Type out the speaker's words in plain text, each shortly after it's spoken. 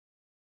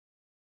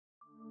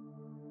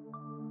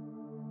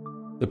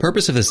The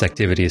purpose of this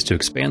activity is to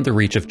expand the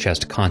reach of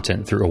CHEST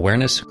content through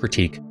awareness,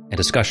 critique, and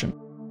discussion.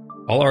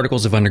 All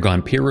articles have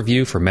undergone peer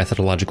review for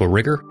methodological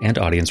rigor and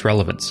audience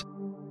relevance.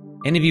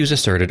 Any views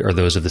asserted are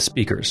those of the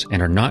speakers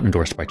and are not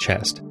endorsed by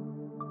CHEST.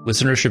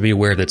 Listeners should be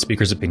aware that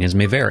speakers' opinions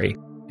may vary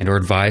and are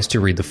advised to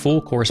read the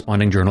full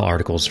corresponding journal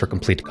articles for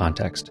complete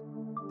context.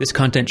 This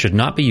content should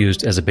not be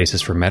used as a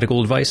basis for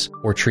medical advice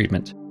or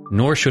treatment,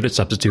 nor should it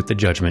substitute the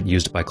judgment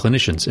used by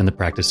clinicians in the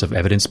practice of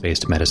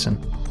evidence-based medicine.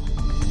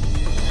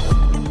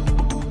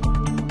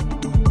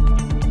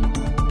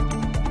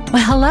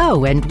 Well,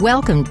 hello, and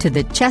welcome to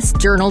the CHEST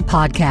Journal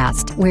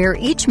podcast, where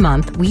each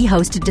month we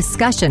host a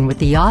discussion with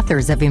the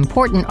authors of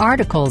important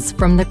articles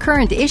from the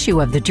current issue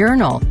of the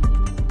journal,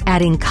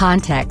 adding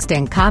context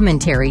and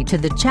commentary to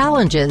the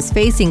challenges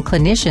facing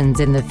clinicians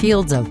in the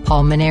fields of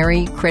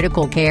pulmonary,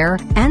 critical care,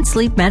 and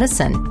sleep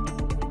medicine.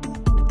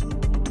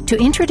 To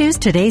introduce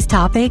today's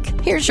topic,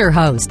 here's your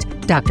host,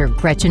 Dr.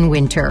 Gretchen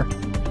Winter.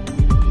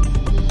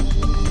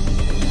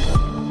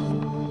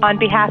 On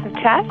behalf of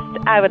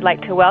CHEST, I would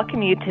like to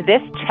welcome you to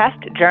this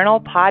CHEST Journal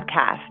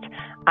podcast.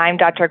 I'm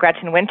Dr.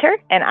 Gretchen Winter,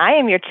 and I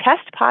am your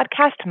CHEST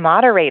podcast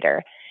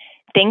moderator.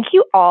 Thank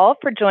you all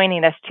for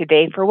joining us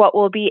today for what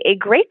will be a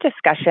great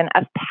discussion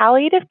of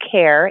palliative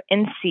care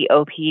in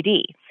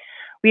COPD.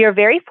 We are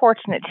very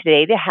fortunate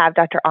today to have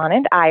Dr.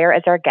 Anand Iyer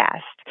as our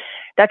guest.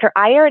 Dr.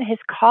 Iyer and his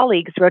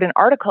colleagues wrote an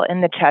article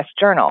in the CHEST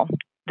Journal,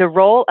 The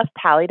Role of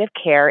Palliative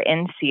Care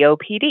in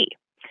COPD.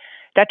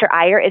 Dr.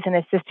 Iyer is an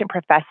assistant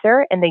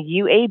professor in the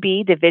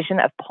UAB Division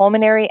of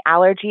Pulmonary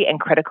Allergy and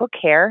Critical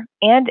Care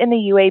and in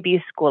the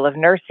UAB School of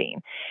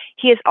Nursing.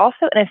 He is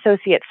also an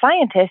associate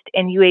scientist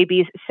in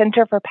UAB's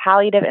Center for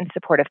Palliative and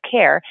Supportive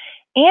Care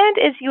and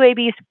is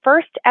UAB's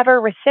first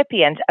ever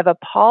recipient of a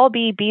Paul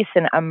B.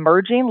 Beeson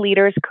Emerging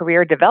Leaders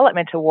Career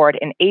Development Award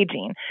in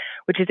Aging,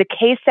 which is a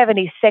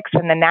K-76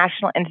 from the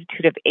National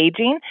Institute of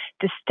Aging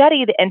to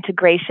study the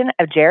integration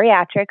of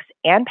geriatrics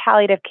and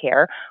palliative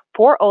care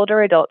for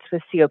older adults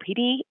with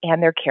COPD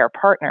and their care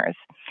partners.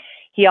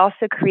 He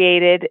also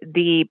created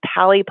the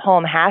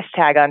PalliPulm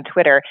hashtag on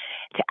Twitter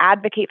to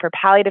advocate for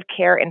palliative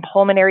care in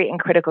pulmonary and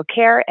critical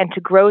care and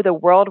to grow the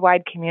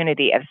worldwide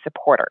community of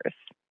supporters.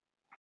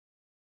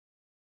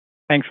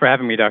 Thanks for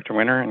having me, Dr.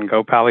 Winter, and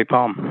go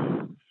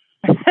PalliPulm.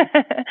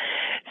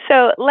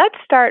 So let's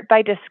start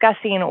by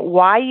discussing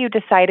why you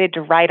decided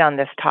to write on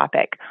this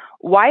topic.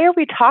 Why are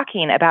we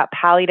talking about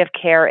palliative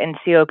care in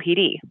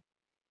COPD?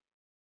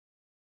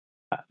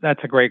 That's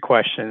a great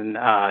question,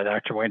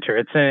 Dr. Winter.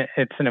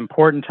 It's an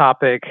important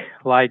topic.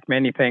 Like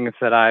many things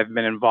that I've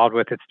been involved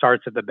with, it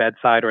starts at the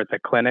bedside or at the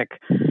clinic.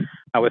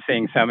 I was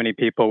seeing so many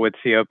people with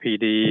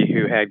COPD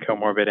who had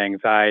comorbid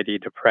anxiety,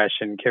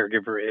 depression,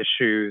 caregiver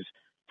issues,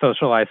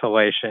 social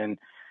isolation,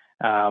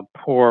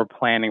 poor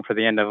planning for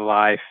the end of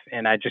life.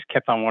 And I just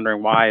kept on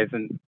wondering, why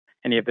isn't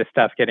any of this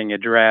stuff getting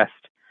addressed?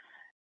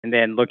 And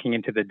then looking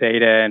into the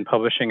data and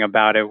publishing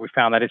about it, we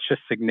found that it's just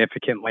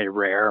significantly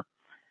rare.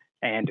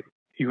 And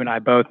you and I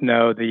both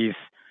know the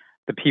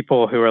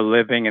people who are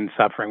living and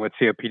suffering with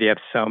COPD have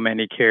so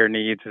many care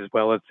needs as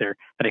well as that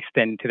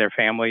extend to their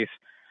families.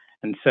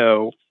 And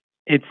so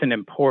it's an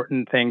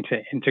important thing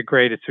to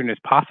integrate as soon as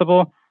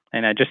possible.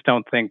 And I just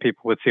don't think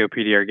people with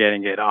COPD are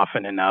getting it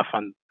often enough,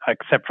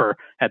 except for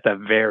at the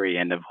very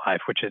end of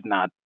life, which is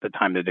not the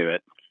time to do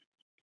it.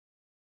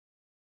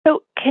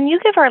 So can you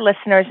give our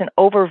listeners an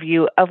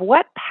overview of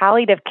what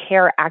palliative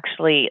care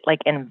actually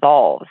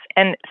involves?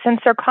 And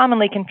since they're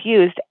commonly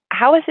confused,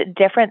 how is it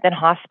different than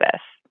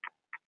hospice?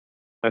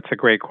 That's a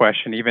great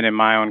question. Even in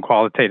my own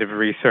qualitative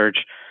research,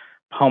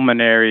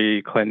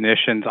 pulmonary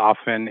clinicians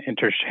often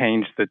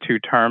interchange the two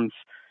terms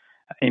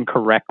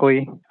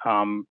incorrectly,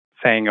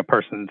 saying a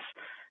person's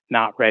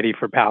not ready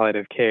for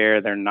palliative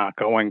care, they're not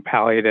going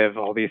palliative,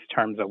 all these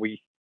terms that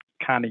we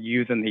kind of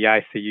use in the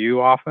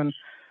ICU often.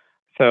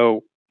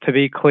 So to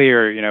be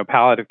clear,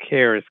 palliative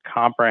care is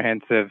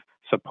comprehensive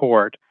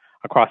support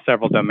across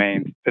several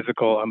domains: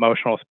 physical,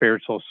 emotional,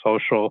 spiritual,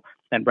 social,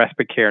 and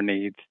respiratory care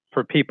needs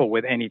for people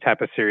with any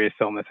type of serious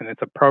illness, and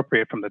it's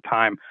appropriate from the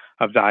time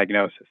of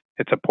diagnosis.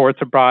 It supports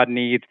a broad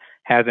needs,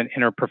 has an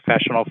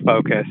interprofessional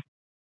focus,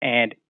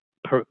 and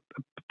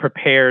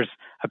prepares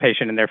a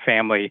patient and their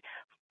family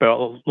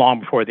long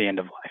before the end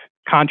of life.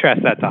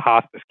 Contrast that to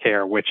hospice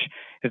care, which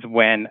is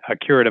when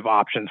curative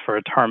options for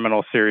a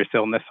terminal serious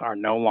illness are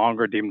no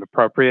longer deemed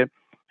appropriate,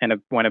 and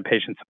when a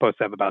patient's supposed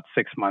to have about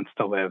 6 months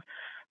to live.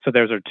 So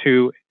those are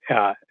two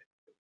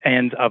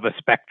ends of a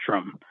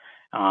spectrum,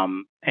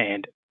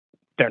 and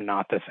they're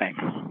not the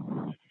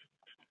same.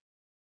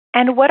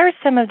 And what are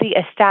some of the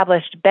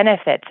established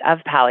benefits of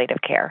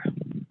palliative care?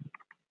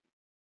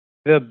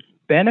 The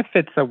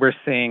benefits that we're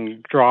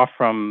seeing draw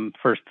from,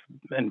 first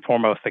and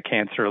foremost, the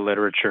cancer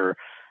literature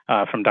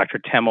from Dr.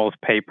 Temmel's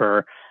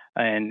paper,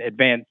 and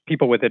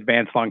people with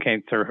advanced lung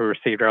cancer who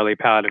received early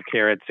palliative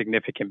care had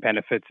significant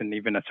benefits and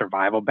even a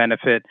survival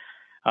benefit.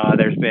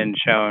 There's been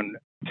shown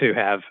to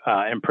have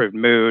improved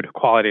mood,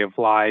 quality of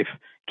life,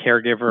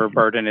 caregiver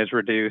burden is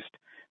reduced.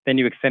 Then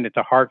you extend it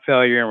to heart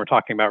failure, and we're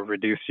talking about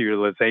reduced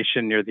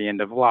utilization near the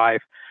end of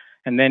life.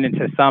 and then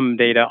into some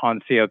data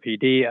on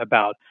COPD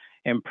about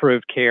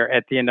improved care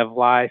at the end of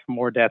life,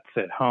 more deaths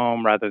at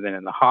home rather than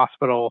in the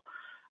hospital.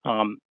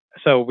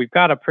 So we've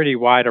got a pretty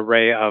wide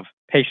array of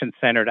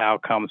patient-centered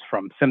outcomes,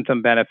 from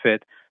symptom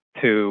benefit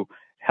to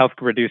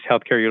reduced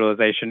healthcare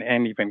utilization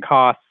and even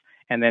costs,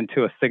 and then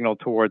to a signal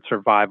towards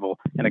survival.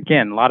 And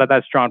again, a lot of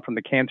that's drawn from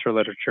the cancer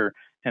literature,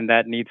 and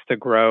that needs to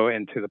grow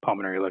into the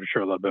pulmonary literature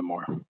a little bit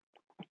more.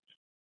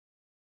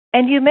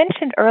 And you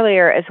mentioned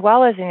earlier, as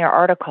well as in your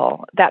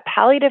article, that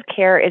palliative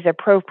care is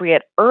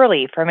appropriate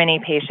early for many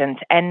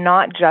patients and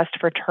not just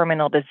for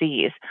terminal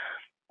disease.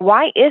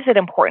 Why is it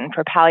important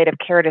for palliative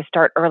care to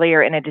start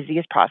earlier in a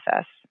disease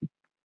process?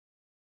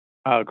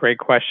 Great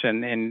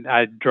question. And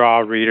I draw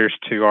readers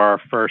to our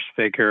first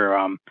figure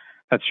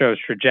that shows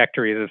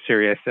trajectories of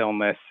serious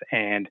illness.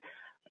 And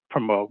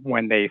from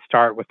when they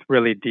start with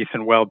really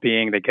decent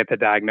well-being, they get the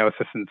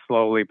diagnosis, and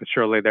slowly but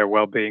surely their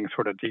well-being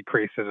sort of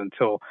decreases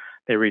until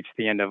they reach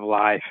the end of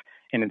life.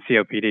 And in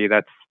COPD,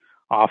 that's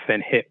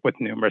often hit with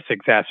numerous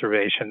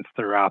exacerbations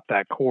throughout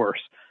that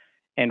course.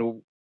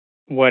 And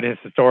what is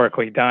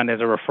historically done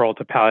is a referral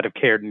to palliative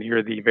care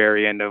near the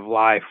very end of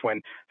life,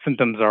 when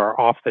symptoms are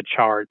off the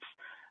charts,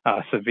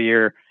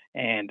 severe,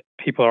 and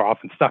people are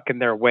often stuck in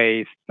their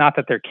ways. Not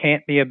that there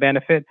can't be a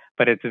benefit,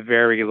 but it's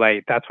very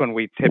late. That's when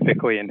we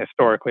typically and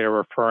historically are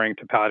referring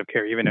to palliative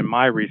care. Even in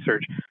my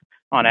research,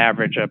 on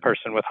average, a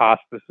person with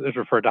hospice is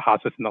referred to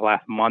hospice in the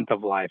last month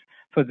of life.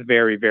 So it's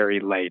very, very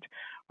late.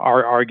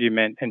 Our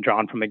argument, and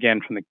drawn from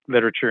the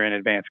literature in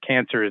advanced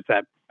cancer, is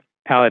that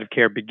palliative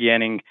care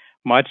beginning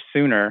much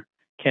sooner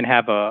can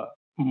have a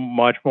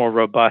much more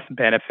robust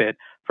benefit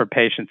for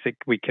patients.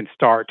 We can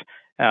start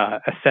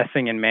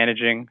assessing and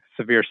managing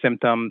severe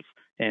symptoms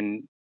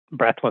in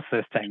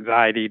breathlessness,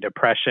 anxiety,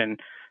 depression,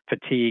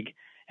 fatigue,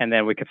 and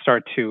then we could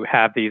start to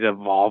have these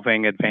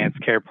evolving advanced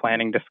care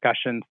planning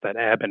discussions that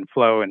ebb and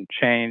flow and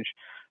change,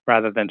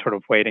 rather than sort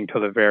of waiting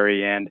till the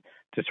very end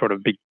to sort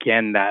of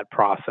begin that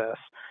process.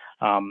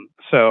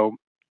 So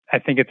I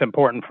think it's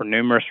important for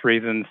numerous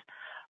reasons,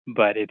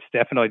 but it's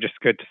definitely just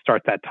good to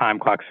start that time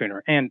clock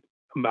sooner. And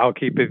I'll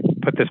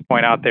put this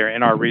point out there.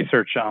 In our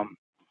research,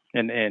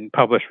 in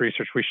published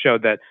research, we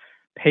showed that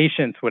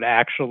patients would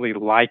actually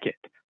like it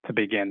to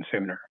begin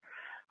sooner.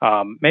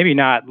 Maybe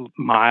not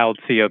mild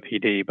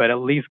COPD, but at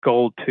least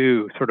GOLD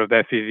 2, sort of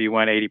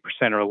FEV1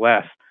 80% or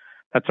less.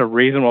 That's a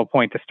reasonable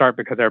point to start,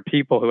 because there are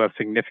people who have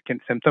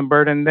significant symptom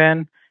burden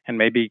then, and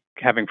maybe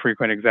having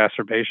frequent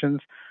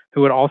exacerbations,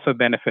 who would also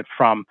benefit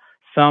from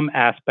some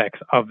aspects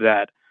of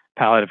that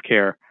palliative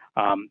care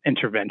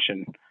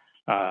intervention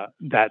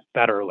that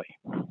early.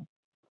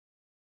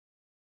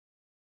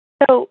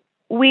 So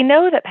we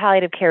know that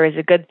palliative care is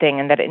a good thing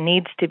and that it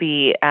needs to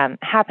be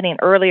happening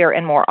earlier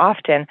and more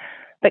often.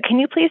 But can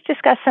you please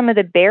discuss some of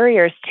the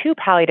barriers to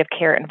palliative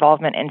care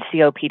involvement in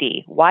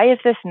COPD? Why is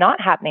this not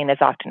happening as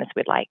often as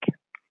we'd like?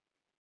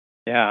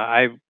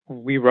 Yeah,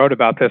 we wrote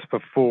about this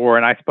before,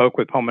 and I spoke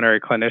with pulmonary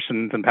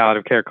clinicians and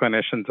palliative care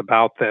clinicians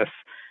about this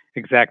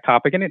exact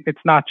topic. And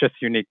it's not just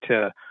unique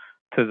to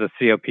the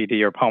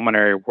COPD or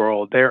pulmonary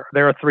world. There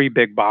are three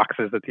big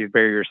boxes that these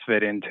barriers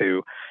fit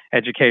into: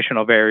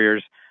 educational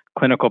barriers,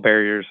 clinical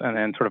barriers, and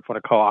then sort of what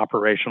I call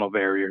operational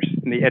barriers.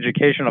 And the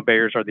educational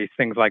barriers are these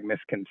things like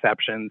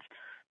misconceptions,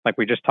 like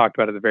we just talked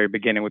about at the very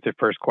beginning with your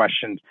first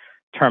question,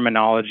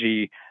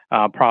 terminology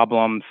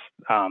problems,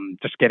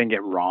 just getting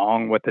it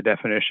wrong what the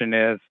definition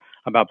is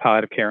about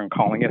palliative care and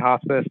calling it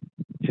hospice,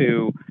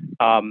 to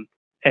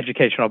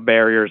educational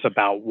barriers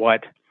about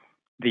what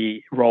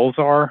the roles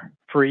are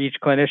for each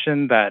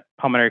clinician, that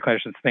pulmonary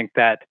clinicians think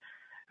that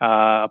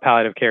a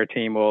palliative care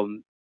team will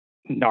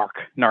narc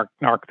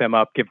them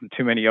up, give them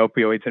too many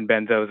opioids and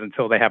benzos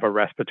until they have a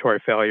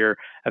respiratory failure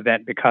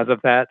event because of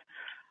that.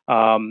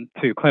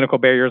 To clinical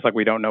barriers, like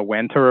we don't know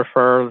when to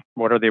refer,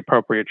 what are the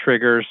appropriate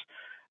triggers,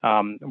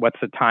 what's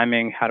the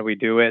timing, how do we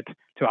do it.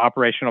 To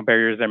operational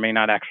barriers, there may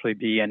not actually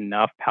be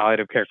enough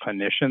palliative care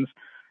clinicians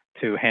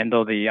to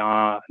handle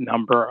the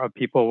number of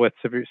people with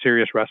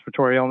serious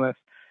respiratory illness.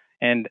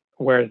 And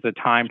where's the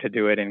time to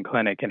do it in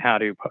clinic, and how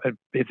do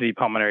busy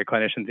pulmonary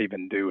clinicians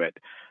even do it?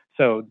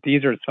 So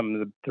these are some of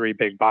the three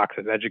big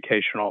boxes: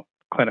 educational,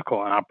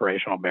 clinical, and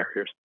operational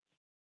barriers.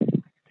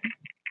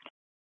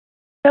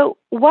 So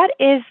what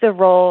is the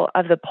role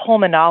of the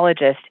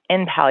pulmonologist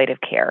in palliative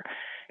care?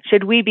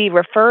 Should we be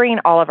referring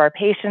all of our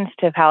patients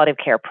to palliative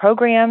care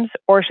programs,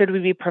 or should we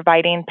be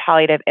providing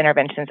palliative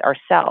interventions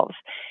ourselves?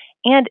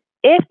 And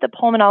if the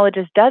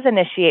pulmonologist does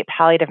initiate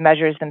palliative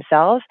measures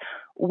themselves,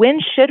 when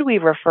should we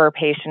refer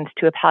patients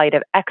to a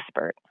palliative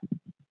expert?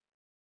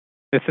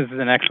 This is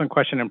an excellent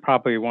question, and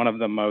probably one of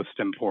the most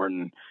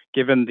important,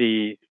 given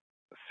the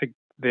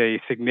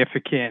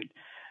significant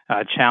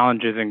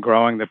challenges in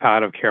growing the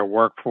palliative care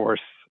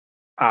workforce.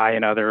 I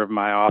and other of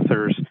my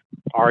authors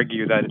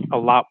argue that a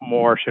lot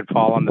more should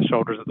fall on the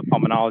shoulders of the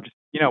pulmonologist.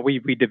 You know, we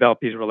develop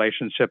these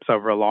relationships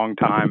over a long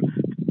time,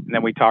 and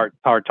then we start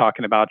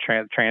talking about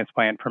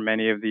transplant for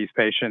many of these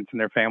patients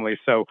and their families.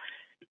 So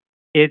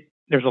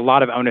there's a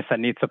lot of onus that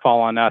needs to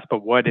fall on us,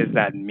 but what does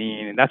that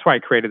mean? And that's why I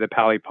created the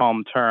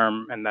Pali-POM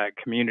term and the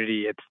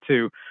community. It's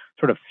to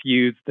sort of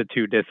fuse the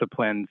two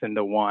disciplines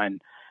into one.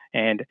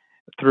 And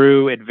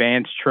through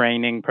advanced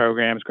training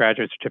programs,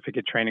 graduate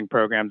certificate training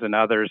programs, and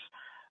others,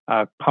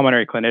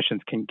 pulmonary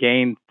clinicians can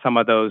gain some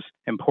of those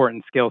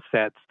important skill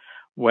sets,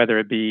 whether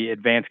it be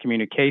advanced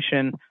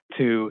communication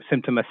to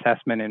symptom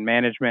assessment and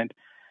management.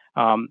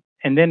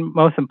 And then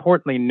most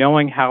importantly,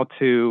 knowing how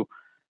to,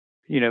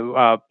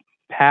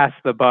 pass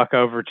the buck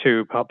over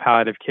to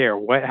palliative care.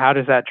 How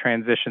does that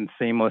transition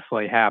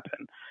seamlessly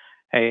happen?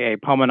 A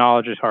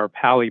pulmonologist or a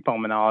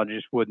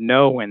pulmonologist would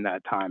know when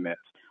that time is,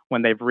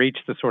 when they've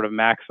reached the sort of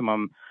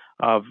maximum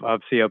of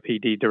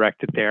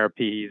COPD-directed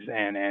therapies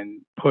and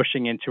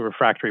pushing into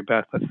refractory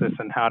breathlessness,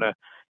 and how to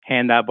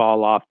hand that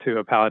ball off to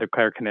a palliative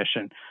care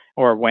clinician,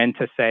 or when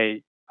to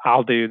say,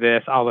 I'll do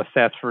this, I'll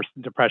assess for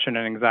depression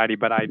and anxiety,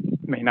 but I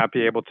may not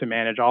be able to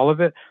manage all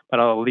of it, but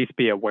I'll at least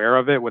be aware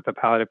of it with a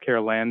palliative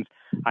care lens.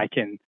 I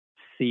can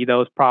see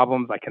those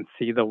problems. I can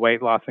see the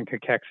weight loss and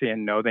cachexia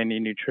and know they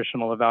need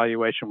nutritional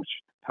evaluation, which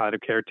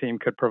palliative care team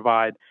could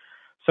provide.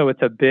 So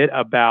it's a bit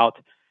about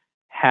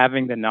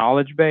having the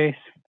knowledge base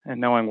and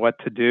knowing what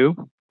to do,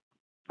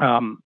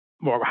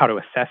 or how to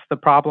assess the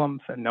problems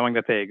and knowing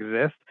that they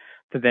exist,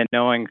 to then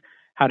knowing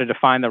how to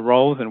define the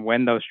roles and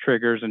when those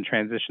triggers and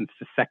transitions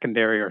to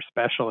secondary or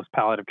specialist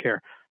palliative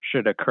care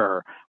should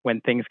occur,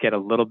 when things get a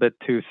little bit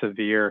too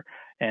severe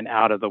and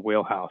out of the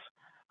wheelhouse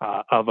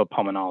of a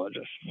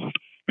pulmonologist.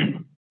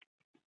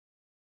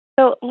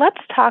 So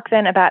let's talk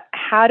then about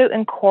how to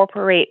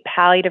incorporate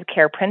palliative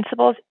care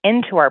principles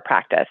into our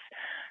practice.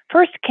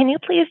 First, can you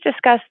please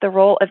discuss the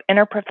role of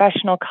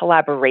interprofessional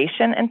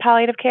collaboration in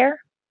palliative care?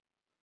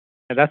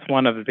 That's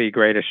one of the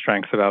greatest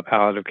strengths about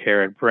palliative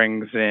care. It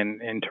brings in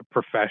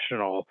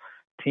interprofessional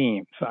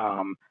teams,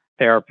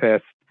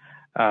 therapists,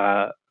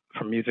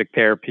 from music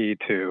therapy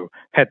to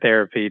pet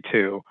therapy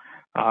to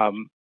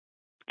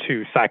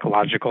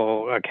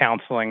psychological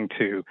counseling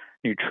to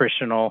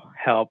nutritional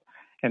help.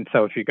 And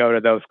so if you go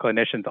to those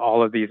clinicians,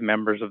 all of these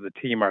members of the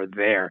team are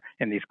there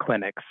in these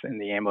clinics in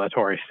the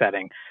ambulatory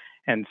setting.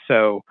 And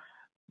so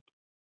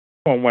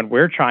when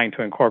we're trying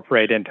to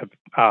incorporate into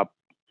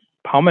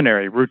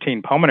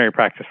routine pulmonary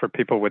practice for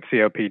people with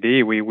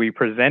COPD, we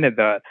presented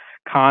the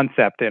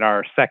concept in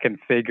our second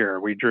figure.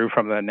 We drew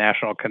from the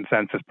National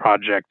Consensus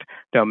Project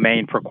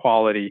domain for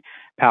quality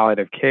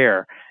palliative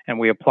care, and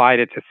we applied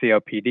it to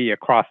COPD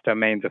across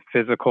domains of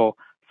physical,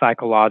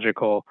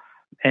 psychological,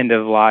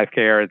 end-of-life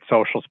care, and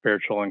social,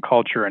 spiritual, and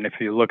culture. And if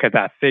you look at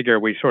that figure,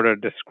 we sort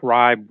of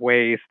describe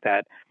ways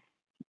that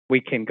we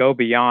can go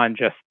beyond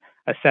just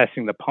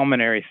assessing the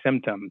pulmonary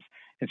symptoms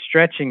and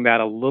stretching that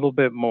a little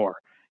bit more.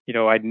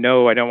 I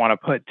know I don't want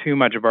to put too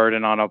much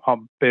burden on a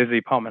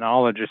busy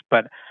pulmonologist,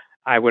 but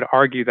I would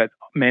argue that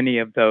many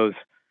of those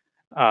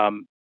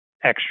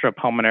extra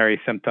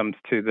pulmonary symptoms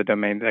to the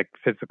domain, like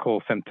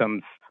physical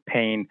symptoms,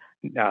 pain,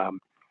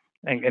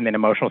 and then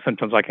emotional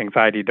symptoms like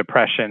anxiety,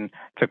 depression,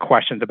 to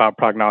questions about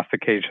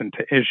prognostication,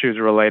 to issues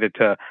related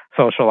to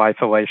social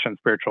isolation,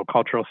 spiritual,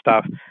 cultural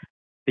stuff,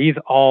 these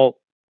all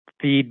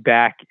feed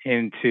back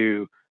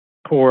into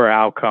poor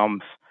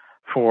outcomes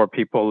for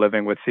people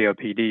living with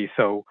COPD.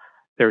 So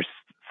there's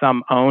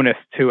some onus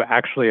to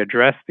actually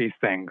address these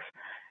things.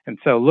 And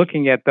so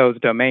looking at those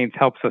domains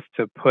helps us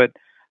to put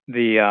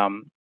the,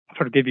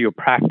 sort of give you a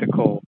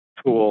practical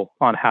tool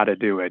on how to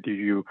do it.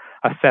 You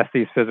assess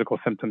these physical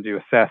symptoms, you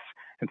assess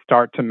and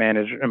start to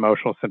manage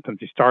emotional symptoms.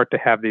 You start to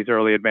have these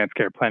early advanced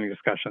care planning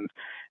discussions,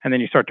 and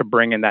then you start to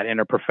bring in that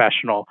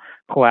interprofessional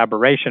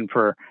collaboration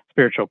for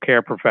spiritual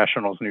care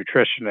professionals,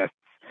 nutritionists,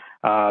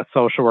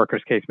 social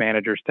workers, case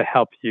managers to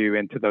help you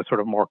into those sort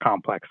of more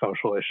complex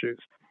social issues.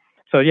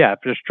 So yeah,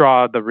 just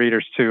draw the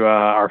readers to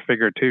our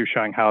figure 2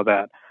 showing how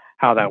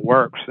that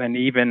works. And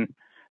even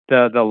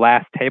the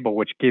last table,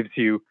 which gives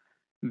you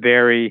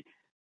very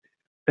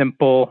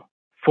simple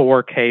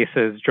 4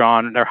 cases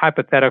drawn, they're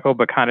hypothetical,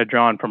 but kind of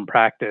drawn from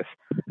practice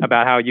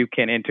about how you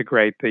can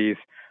integrate these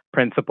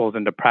principles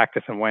into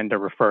practice and when to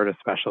refer to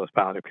specialist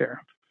palliative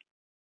care.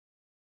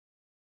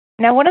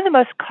 Now, one of the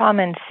most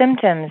common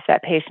symptoms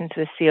that patients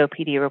with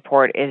COPD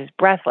report is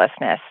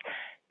breathlessness.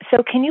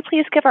 So can you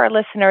please give our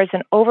listeners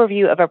an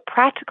overview of a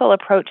practical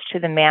approach to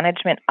the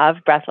management of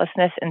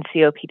breathlessness in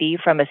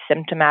COPD from a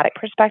symptomatic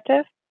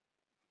perspective?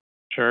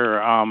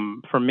 Sure.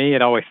 For me,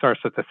 it always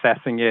starts with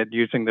assessing it,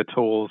 using the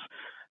tools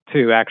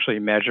to actually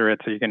measure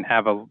it so you can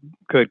have a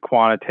good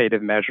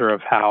quantitative measure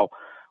of how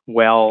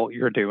well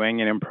you're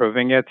doing and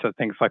improving it. So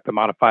things like the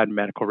Modified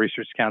Medical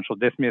Research Council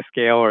Dyspnea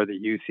Scale or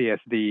the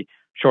UCSD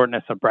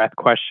Shortness of Breath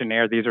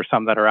Questionnaire. These are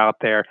some that are out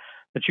there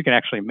that you can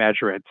actually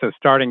measure it. So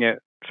starting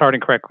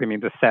correctly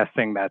means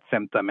assessing that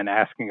symptom and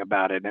asking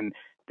about it, and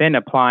then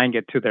applying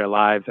it to their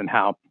lives and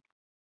how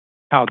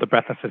the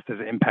breathlessness is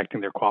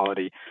impacting their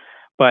quality.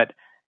 But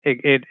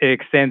it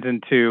extends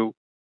into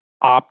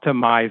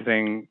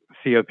optimizing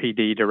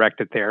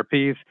COPD-directed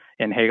therapies,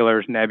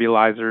 inhalers,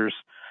 nebulizers,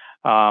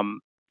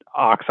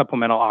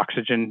 supplemental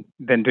oxygen,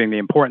 then doing the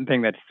important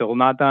thing that's still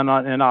not done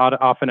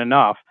often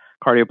enough,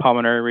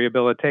 cardiopulmonary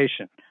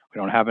rehabilitation. We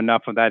don't have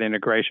enough of that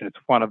integration. It's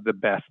one of the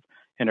best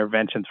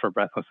interventions for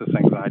breathlessness,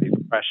 anxiety,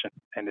 depression,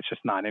 and it's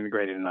just not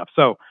integrated enough.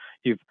 So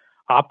you've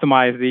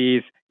optimized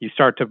these. You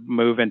start to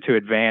move into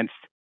advanced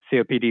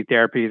COPD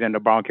therapies,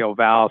 endobronchial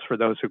valves for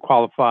those who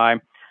qualify,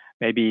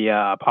 maybe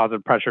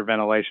positive pressure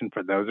ventilation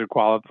for those who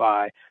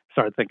qualify.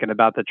 Start thinking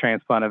about the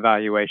transplant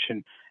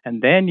evaluation,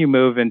 and then you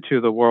move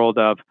into the world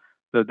of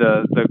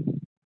the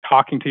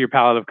talking to your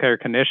palliative care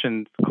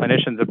clinicians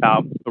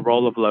about the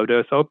role of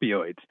low-dose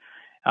opioids.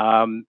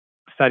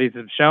 Studies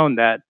have shown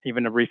that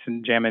even a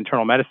recent JAMA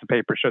Internal Medicine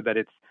paper showed that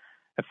it's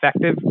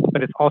effective,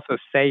 but it's also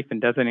safe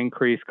and doesn't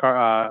increase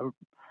CO2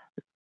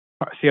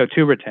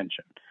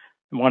 retention.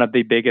 And one of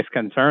the biggest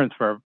concerns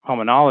for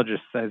pulmonologists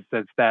is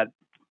that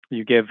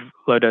you give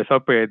low-dose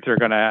opioids, they're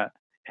going to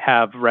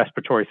have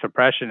respiratory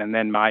suppression and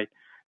then might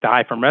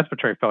die from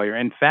respiratory failure.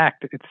 In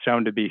fact, it's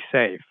shown to be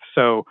safe.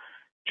 So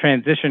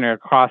transitioning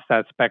across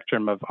that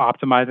spectrum of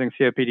optimizing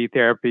COPD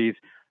therapies,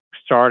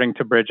 starting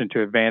to bridge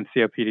into advanced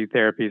COPD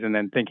therapies, and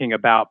then thinking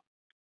about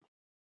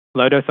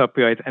low-dose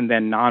opioids and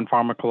then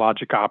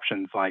non-pharmacologic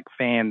options like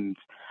fans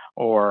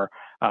or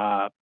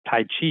Tai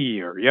Chi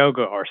or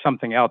yoga or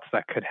something else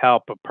that could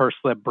help, pursed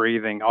lip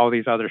breathing, all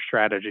these other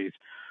strategies.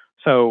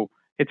 So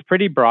it's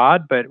pretty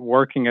broad, but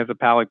working as a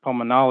palliative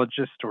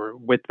pulmonologist or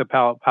with the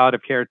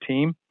palliative care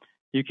team,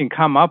 you can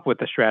come up with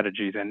the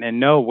strategies and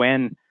know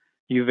when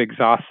you've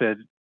exhausted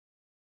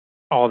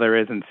all there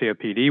is in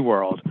COPD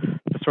world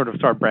to sort of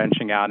start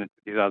branching out into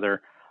these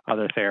other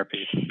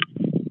therapies.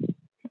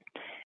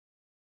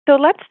 So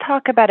let's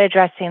talk about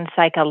addressing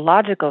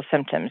psychological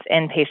symptoms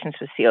in patients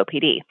with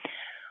COPD.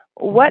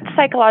 What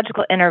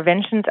psychological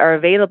interventions are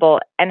available,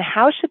 and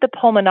how should the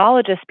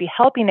pulmonologist be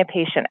helping a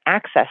patient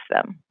access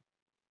them?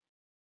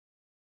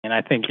 And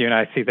I think you and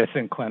I see this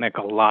in clinic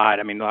a lot.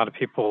 I mean, a lot of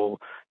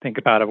people think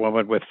about a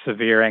woman with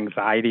severe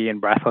anxiety and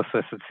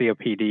breathlessness with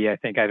COPD. I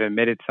think I've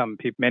admitted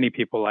many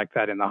people like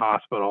that in the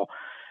hospital.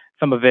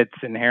 Some of it's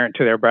inherent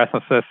to their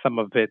breathlessness. Some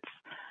of it's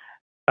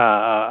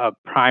a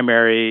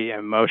primary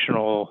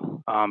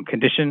emotional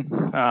condition,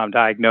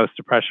 diagnosed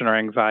depression or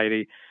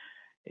anxiety.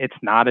 It's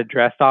not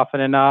addressed often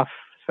enough,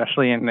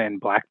 especially in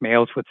Black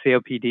males with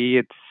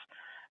COPD.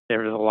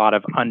 There's a lot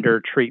of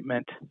under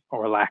treatment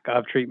or lack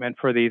of treatment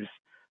for these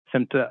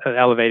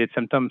elevated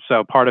symptoms.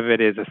 So part of it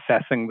is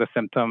assessing the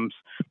symptoms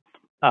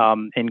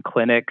in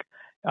clinic,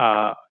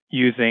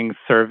 using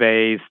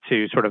surveys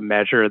to sort of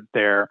measure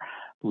their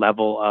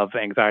level of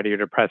anxiety or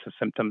depressive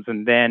symptoms,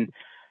 and then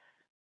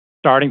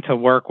starting to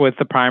work with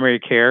the primary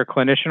care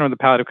clinician or the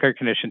palliative care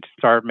clinician to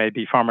start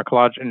maybe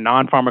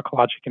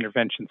non-pharmacologic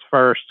interventions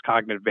first,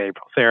 cognitive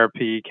behavioral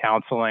therapy,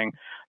 counseling,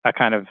 that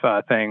kind of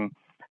thing,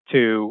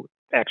 to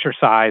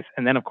exercise.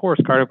 And then, of course,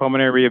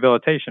 cardiopulmonary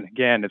rehabilitation,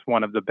 again, is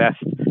one of the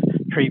best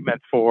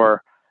treatment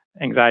for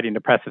anxiety and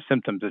depressive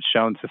symptoms. It's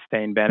shown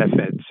sustained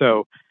benefit.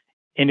 So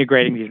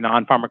integrating these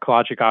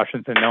non-pharmacologic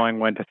options and knowing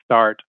when to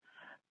start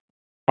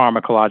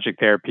pharmacologic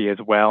therapy as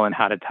well and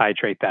how to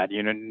titrate that.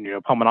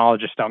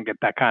 Pulmonologists don't get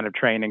that kind of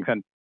training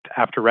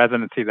after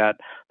residency that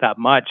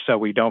much, so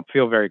we don't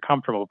feel very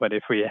comfortable. But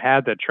if we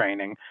had the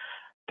training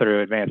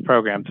through advanced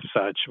programs and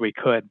such, we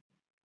could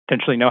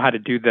potentially know how to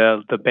do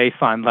the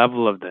baseline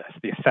level of this,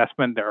 the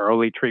assessment, the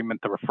early treatment,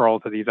 the referral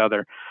to these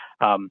other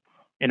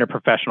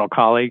interprofessional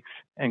colleagues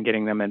and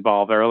getting them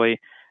involved early,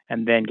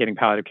 and then getting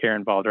palliative care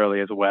involved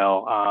early as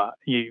well.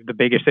 The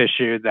biggest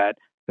issue the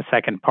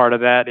second part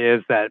of that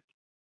is that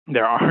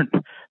there aren't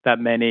that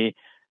many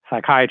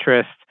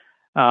psychiatrists,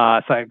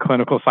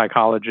 clinical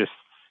psychologists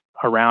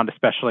around,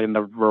 especially in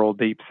the rural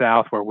Deep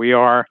South where we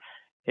are.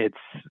 It's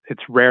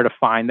rare to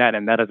find that,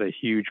 and that is a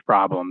huge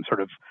problem, sort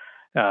of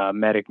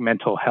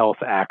mental health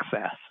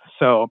access.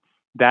 So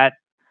that's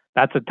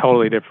a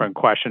totally different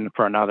question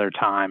for another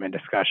time and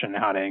discussion,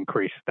 how to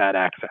increase that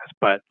access.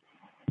 But,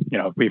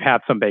 we've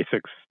had some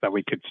basics that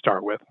we could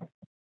start with.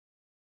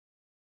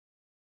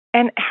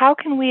 And how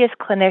can we as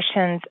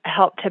clinicians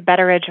help to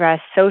better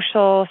address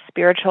social,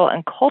 spiritual,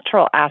 and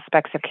cultural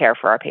aspects of care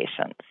for our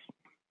patients?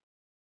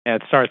 Yeah,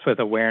 it starts with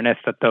awareness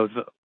that those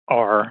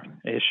are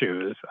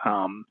issues,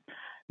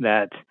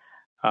 that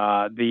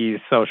these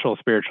social,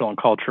 spiritual, and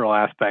cultural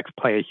aspects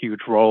play a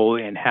huge role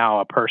in how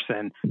a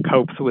person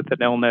copes with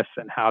an illness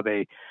and how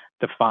they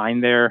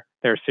define their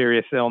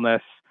serious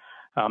illness,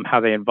 how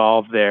they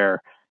involve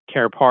their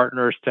care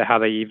partners, to how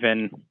they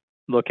even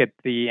look at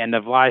the end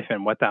of life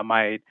and what that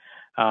might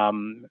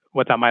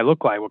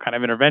look like, what kind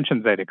of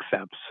interventions they'd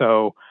accept.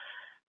 So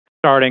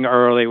starting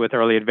early with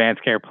early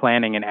advanced care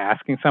planning and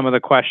asking some of the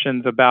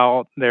questions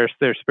about their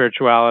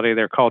spirituality,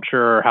 their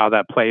culture, or how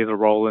that plays a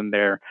role in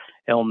their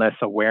illness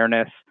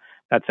awareness.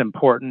 That's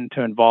important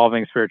to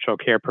involving spiritual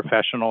care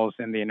professionals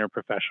in the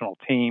interprofessional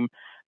team,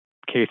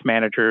 case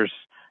managers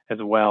as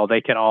well.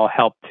 They can all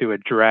help to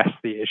address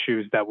the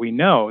issues that we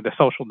know, the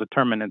social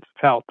determinants of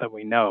health that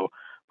we know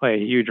play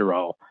a huge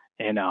role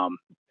in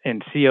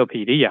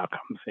COPD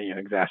outcomes,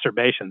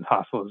 exacerbations,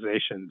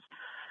 hospitalizations,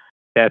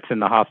 deaths in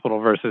the hospital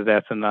versus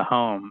deaths in the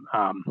home,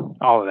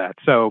 all of that.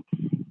 So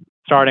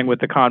starting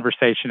with the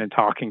conversation and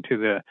talking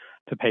to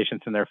to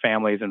patients and their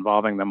families,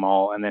 involving them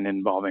all, and then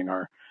involving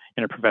our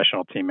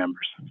interprofessional team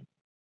members.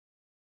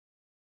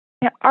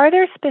 Now, are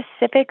there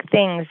specific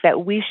things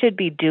that we should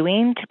be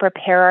doing to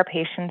prepare our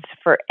patients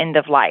for end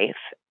of life?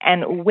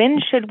 And when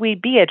should we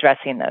be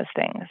addressing those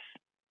things?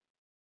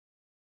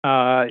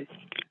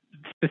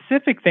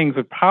 Specific things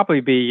would probably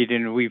be,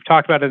 we've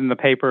talked about it in the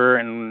paper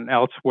and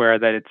elsewhere,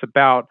 that it's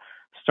about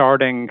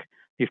starting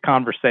these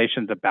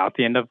conversations about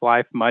the end of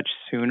life much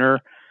sooner,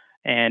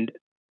 and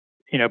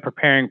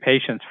preparing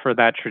patients for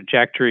that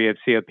trajectory of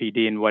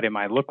COPD and what it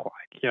might look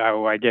like.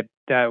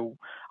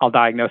 I'll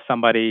diagnose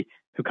somebody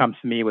who comes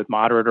to me with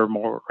moderate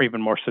or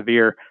even more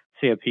severe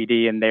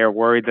COPD, and they're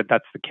worried that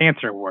that's the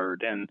cancer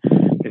word, and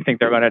they think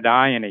they're going to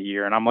die in a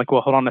year. And I'm like,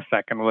 well, hold on a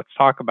second. Let's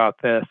talk about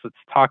this. Let's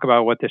talk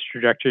about what this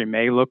trajectory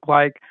may look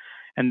like,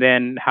 and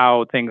then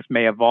how things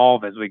may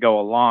evolve as we go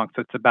along.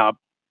 So it's about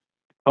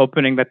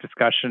opening that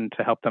discussion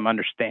to help them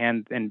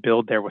understand and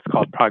build their what's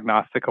called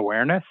prognostic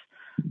awareness,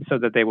 so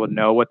that they will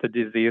know what the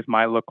disease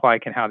might look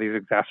like and how these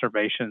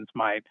exacerbations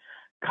might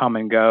come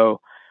and go,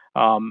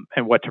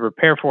 and what to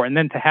prepare for. And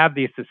then to have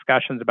these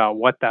discussions about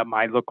what that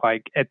might look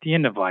like at the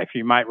end of life.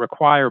 You might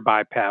require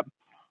BiPAP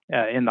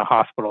in the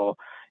hospital.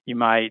 You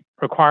might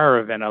require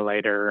a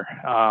ventilator.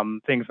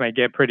 Things may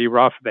get pretty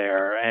rough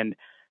there. And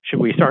should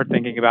we start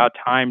thinking about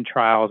time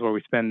trials where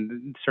we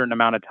spend a certain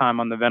amount of time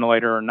on the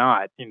ventilator or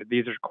not?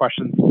 These are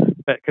questions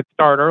that could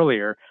start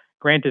earlier.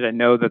 Granted, I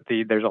know that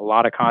there's a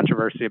lot of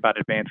controversy about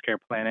advanced care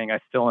planning. I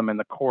still am in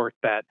the court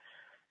that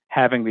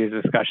having these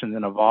discussions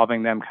and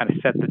evolving them kind of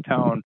set the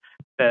tone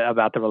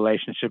about the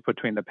relationship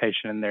between the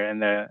patient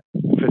and the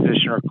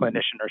physician or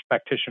clinician or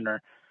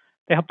practitioner.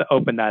 They help to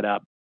open that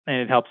up, and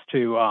it helps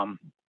to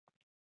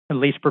at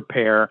least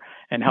prepare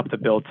and help to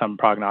build some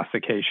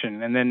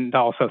prognostication, and then to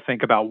also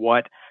think about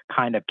what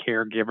kind of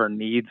caregiver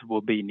needs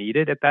will be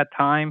needed at that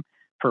time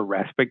for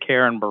respite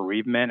care and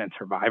bereavement and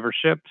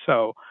survivorship.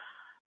 So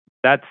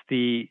that's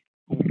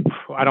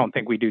I don't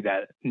think we do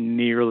that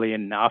nearly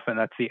enough, and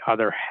that's the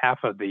other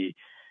half of the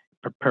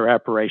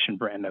preparation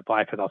for end of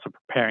life, is also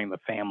preparing the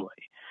family.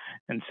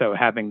 And so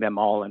having them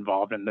all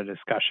involved in the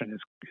discussion is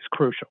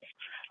crucial.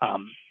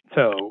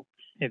 So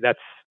it's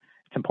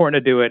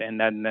important to do it, and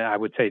then I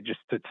would say just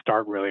to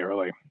start really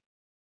early.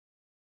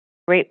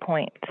 Great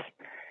points.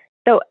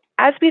 So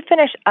as we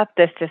finish up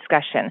this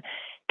discussion,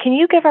 can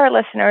you give our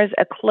listeners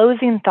a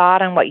closing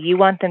thought on what you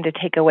want them to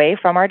take away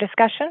from our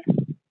discussion?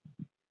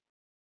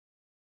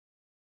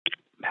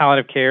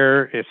 Palliative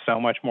care is so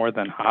much more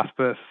than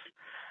hospice.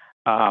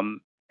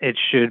 It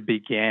should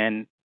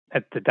begin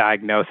at the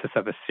diagnosis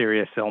of a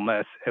serious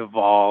illness,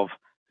 evolve,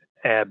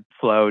 ebb,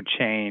 flow,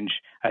 change,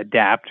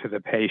 adapt to the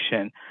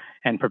patient,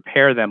 and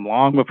prepare them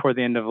long before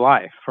the end of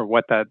life for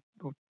what that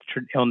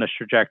illness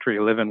trajectory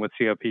living with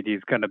COPD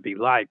is going to be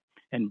like,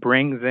 and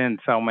brings in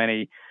so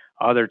many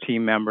other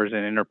team members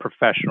and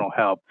interprofessional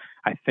help.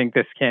 I think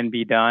this can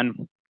be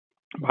done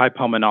by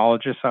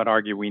pulmonologists. I'd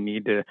argue we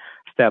need to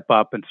step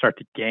up and start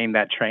to gain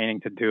that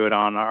training to do it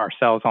on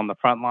ourselves on the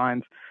front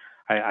lines.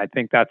 I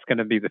think that's going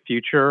to be the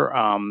future.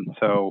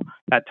 So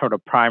that sort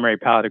of primary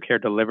palliative care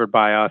delivered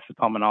by us as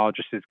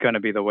pulmonologists is going to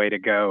be the way to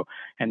go.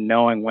 And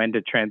knowing when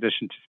to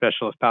transition to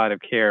specialist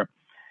palliative care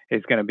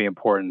is going to be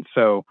important.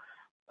 So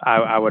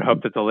I would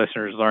hope that the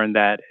listeners learn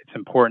that it's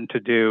important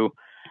to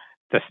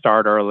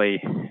start early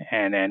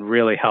and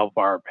really help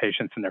our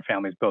patients and their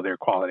families build their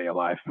quality of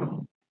life.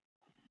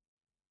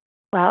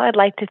 Well, I'd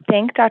like to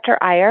thank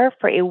Dr. Iyer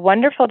for a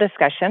wonderful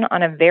discussion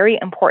on a very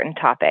important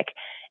topic.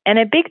 And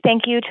a big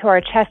thank you to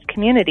our CHEST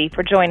community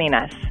for joining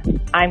us.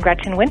 I'm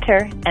Gretchen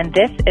Winter, and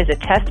this is a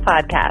CHEST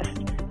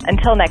podcast.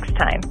 Until next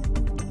time.